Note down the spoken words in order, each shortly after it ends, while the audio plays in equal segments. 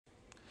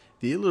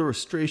The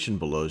illustration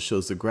below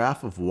shows the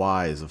graph of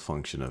y as a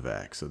function of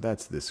x. So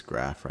that's this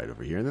graph right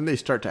over here. And then they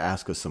start to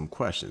ask us some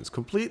questions.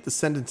 Complete the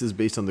sentences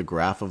based on the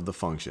graph of the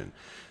function.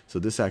 So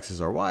this axis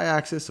is our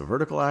y-axis, a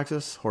vertical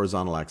axis,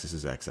 horizontal axis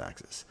is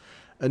x-axis.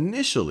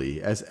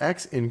 Initially, as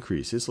x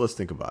increases, let's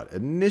think about it.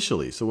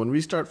 Initially, so when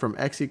we start from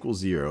x equals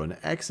 0 and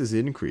x is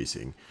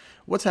increasing,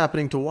 what's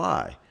happening to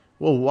y?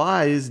 Well,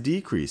 y is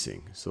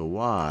decreasing. So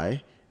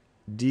y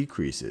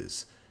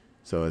decreases.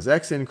 So as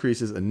x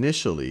increases,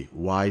 initially,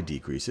 y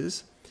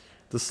decreases.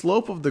 The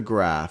slope of the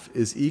graph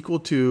is equal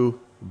to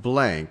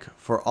blank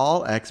for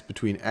all x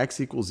between x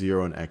equals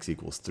 0 and x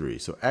equals 3.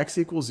 So x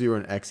equals 0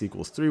 and x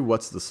equals 3,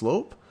 what's the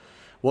slope?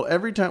 Well,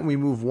 every time we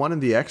move 1 in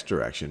the x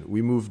direction,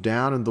 we move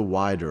down in the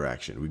y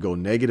direction. We go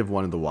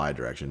 -1 in the y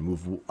direction.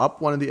 Move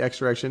up 1 in the x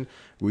direction,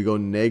 we go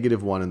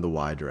 -1 in the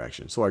y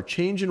direction. So our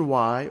change in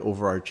y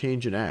over our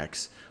change in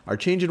x, our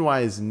change in y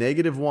is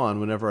 -1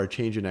 whenever our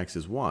change in x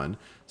is 1.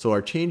 So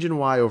our change in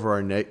y over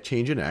our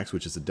change in x,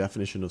 which is the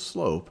definition of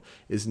slope,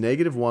 is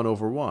 -1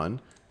 over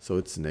 1. So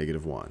it's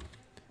 -1.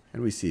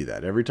 And we see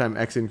that. Every time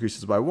x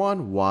increases by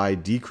 1, y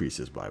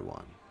decreases by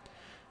 1.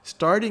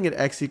 Starting at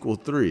x equals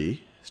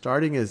 3,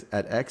 starting at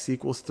x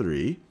equals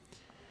 3,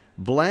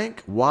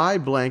 blank, y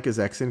blank as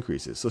x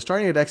increases. So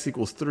starting at x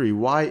equals 3,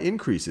 y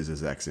increases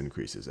as x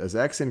increases. As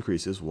x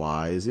increases,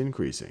 y is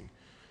increasing.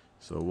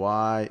 So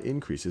y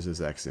increases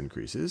as x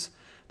increases.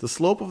 The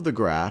slope of the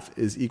graph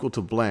is equal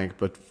to blank,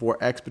 but for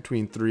x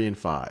between 3 and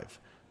 5.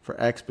 For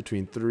x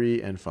between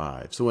 3 and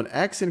 5. So when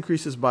x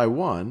increases by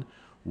 1,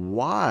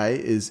 y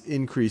is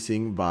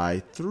increasing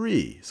by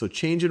 3. So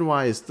change in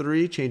y is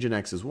 3, change in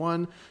x is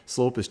 1.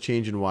 Slope is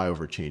change in y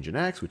over change in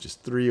x, which is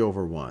 3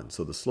 over 1.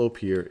 So the slope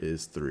here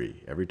is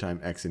 3. Every time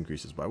x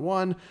increases by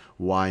 1,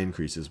 y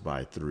increases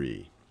by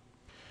 3.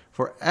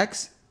 For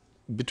x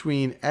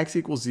between x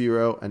equals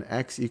 0 and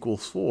x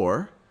equals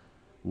 4,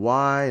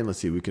 y, and let's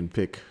see, we can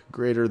pick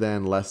greater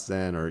than, less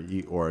than,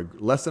 or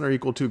less than or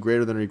equal to,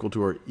 greater than or equal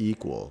to, or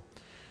equal.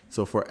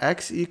 So for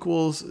x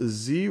equals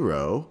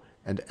 0,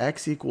 and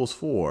x equals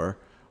 4,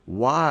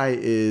 y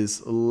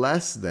is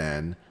less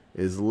than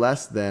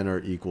or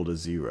equal to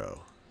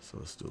 0. So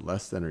let's do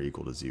less than or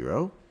equal to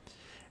 0.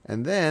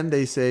 And then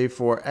they say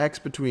for x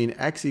between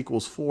x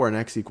equals 4 and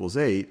x equals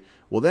 8,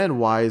 well then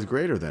y is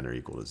greater than or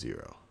equal to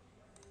 0.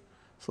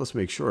 So let's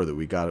make sure that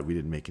we got it. We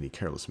didn't make any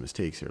careless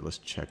mistakes here. Let's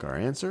check our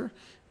answer.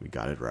 We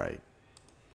got it right.